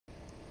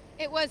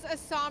It was a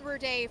somber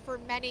day for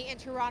many in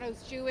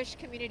Toronto's Jewish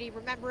community,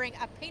 remembering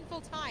a painful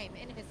time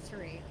in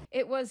history.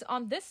 It was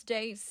on this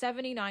day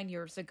 79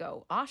 years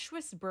ago,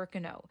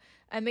 Auschwitz-Birkenau,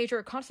 a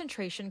major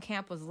concentration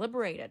camp, was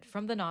liberated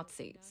from the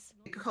Nazis.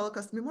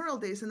 Holocaust Memorial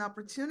Day is an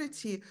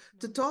opportunity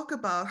to talk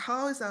about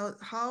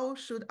how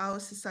should our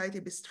society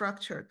be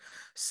structured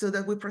so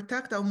that we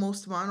protect our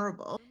most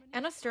vulnerable.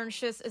 Anna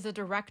Sternschus is a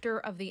director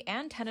of the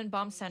Anne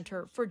Tenenbaum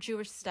Center for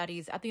Jewish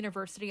Studies at the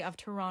University of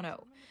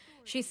Toronto.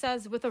 She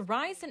says with a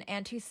rise in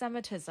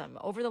anti-Semitism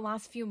over the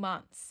last few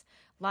months,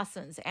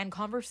 lessons and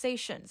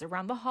conversations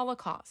around the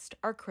Holocaust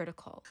are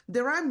critical.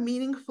 There are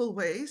meaningful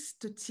ways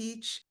to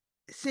teach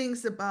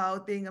things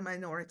about being a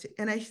minority.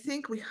 And I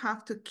think we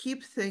have to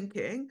keep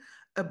thinking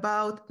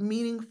about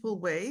meaningful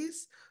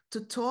ways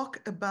to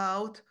talk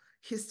about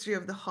history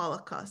of the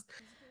Holocaust.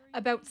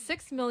 About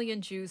 6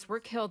 million Jews were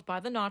killed by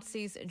the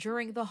Nazis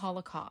during the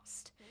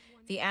Holocaust.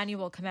 The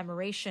annual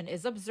commemoration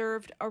is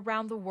observed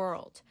around the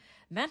world,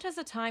 meant as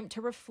a time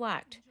to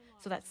reflect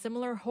so that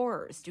similar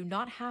horrors do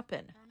not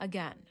happen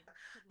again.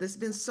 There's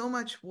been so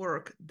much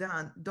work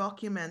done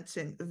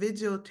documenting,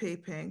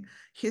 videotaping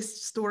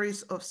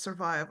stories of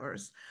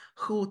survivors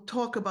who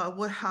talk about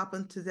what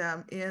happened to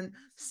them in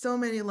so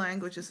many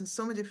languages, in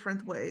so many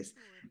different ways.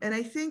 And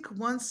I think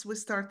once we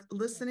start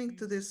listening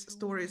to these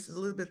stories a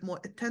little bit more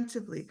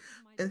attentively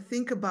and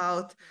think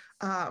about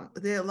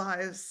their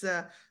lives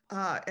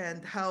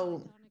and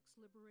how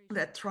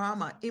that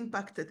trauma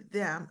impacted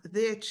them,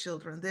 their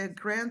children, their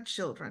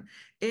grandchildren,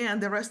 and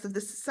the rest of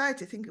the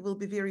society, I think it will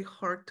be very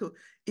hard to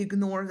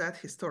ignore that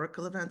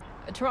historical event.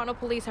 Toronto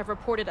police have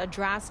reported a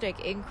drastic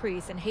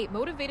increase in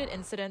hate-motivated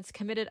incidents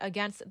committed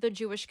against the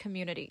Jewish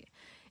community.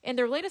 In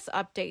their latest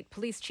update,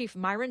 Police Chief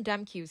Myron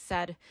Demkew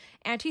said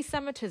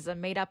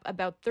anti-Semitism made up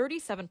about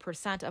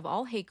 37% of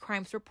all hate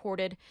crimes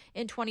reported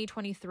in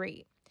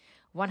 2023.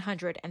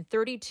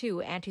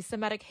 132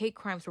 anti-Semitic hate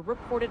crimes were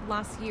reported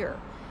last year,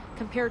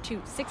 compared to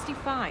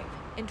 65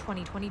 in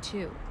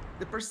 2022.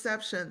 The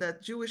perception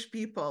that Jewish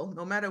people,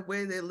 no matter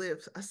where they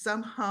live, are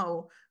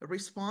somehow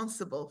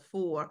responsible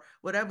for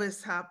whatever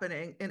is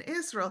happening in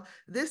Israel,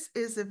 this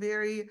is a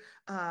very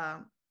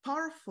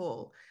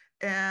powerful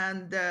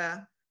and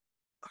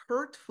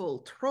hurtful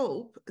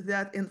trope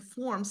that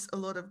informs a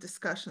lot of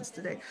discussions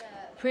today.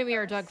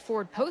 Premier Doug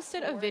Ford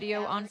posted a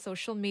video on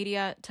social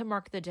media to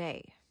mark the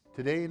day.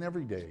 Today and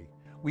every day,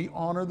 we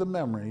honor the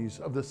memories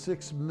of the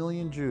 6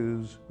 million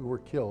Jews who were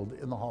killed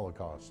in the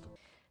Holocaust.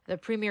 The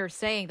premier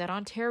saying that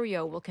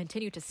Ontario will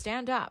continue to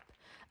stand up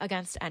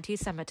against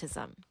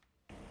anti-Semitism.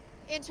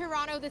 In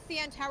Toronto, the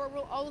CN Tower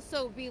will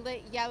also be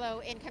lit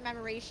yellow in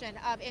commemoration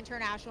of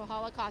International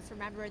Holocaust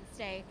Remembrance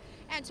Day.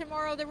 And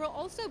tomorrow there will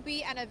also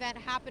be an event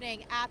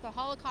happening at the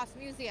Holocaust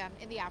Museum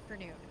in the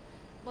afternoon.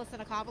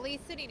 Nakhavoly,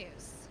 City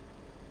News.